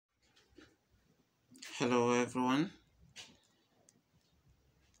Hello everyone,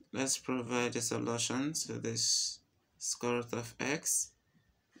 let's provide a solution to this square root of x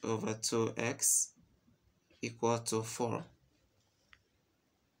over 2x equal to 4.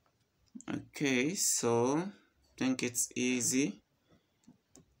 Okay, so I think it's easy.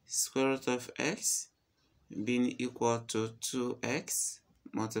 Square root of x being equal to 2x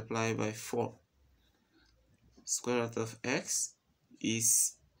multiplied by 4. Square root of x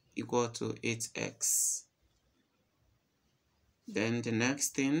is equal to 8x. Then the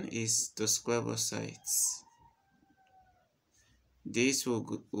next thing is to square both sides. This will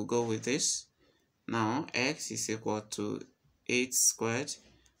go with this. Now x is equal to 8 squared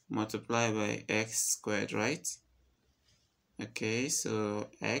multiplied by x squared, right? Okay, so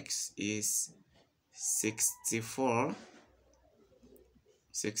x is 64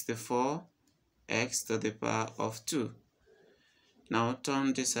 x to the power of 2. Now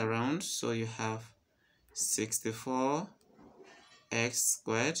turn this around, so you have 64 x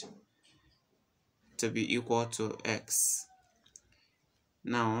squared to be equal to x.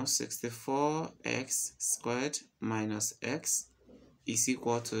 Now 64x squared minus x is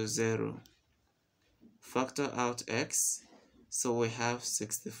equal to 0. Factor out x, so we have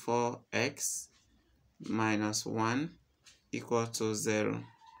 64x minus 1 equal to 0.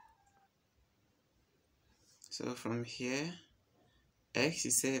 So from here, x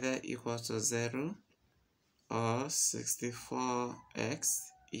is either equal to 0 or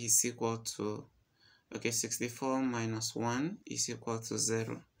 64x is equal to 64 minus 1 is equal to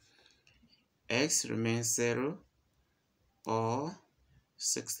 0. X remains 0, or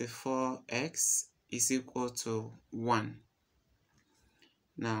 64x is equal to 1.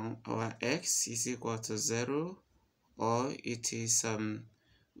 Now our x is equal to 0, or it is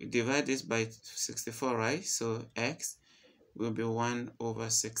we divide this by 64, right? So x will be 1 over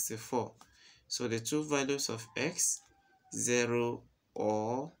 64. So the two values of x, 0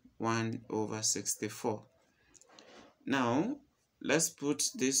 or 1 over 64. Now let's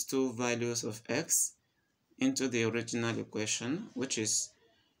put these two values of x into the original equation, which is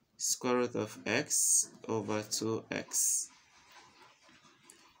square root of x over 2x,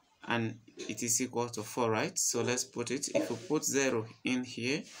 and it is equal to 4, right? So let's put it. If you put 0 in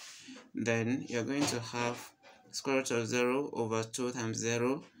here, then you're going to have square root of 0 over 2 times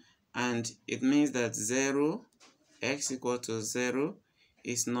 0, and it means that 0, x equal to 0,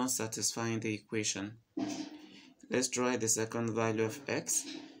 is not satisfying the equation. Let's try the second value of x.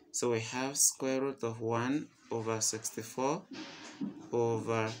 So we have square root of 1 over 64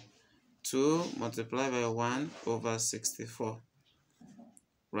 over 2 multiplied by 1 over 64,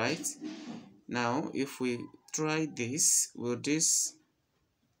 right? Now if we try this, will this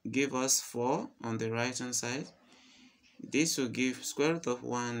give us 4 on the right hand side? This will give square root of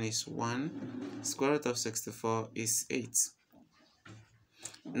 1 is 1, square root of 64 is 8.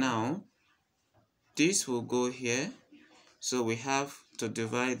 Now this will go here, so we have to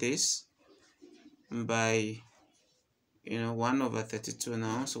divide this by 1 over 32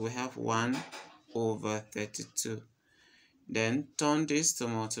 now, so we have 1 over 32. Then turn this to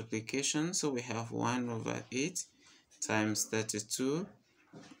multiplication, so we have 1 over 8 times 32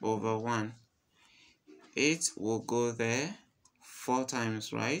 over 1. 8 will go there 4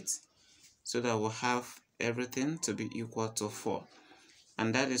 times, right? So that we'll have everything to be equal to 4.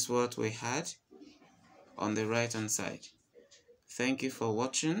 And that is what we had on the right hand side. Thank you for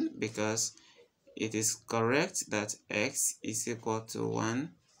watching, because it is correct that x is equal to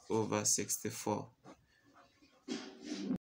 1 over 64.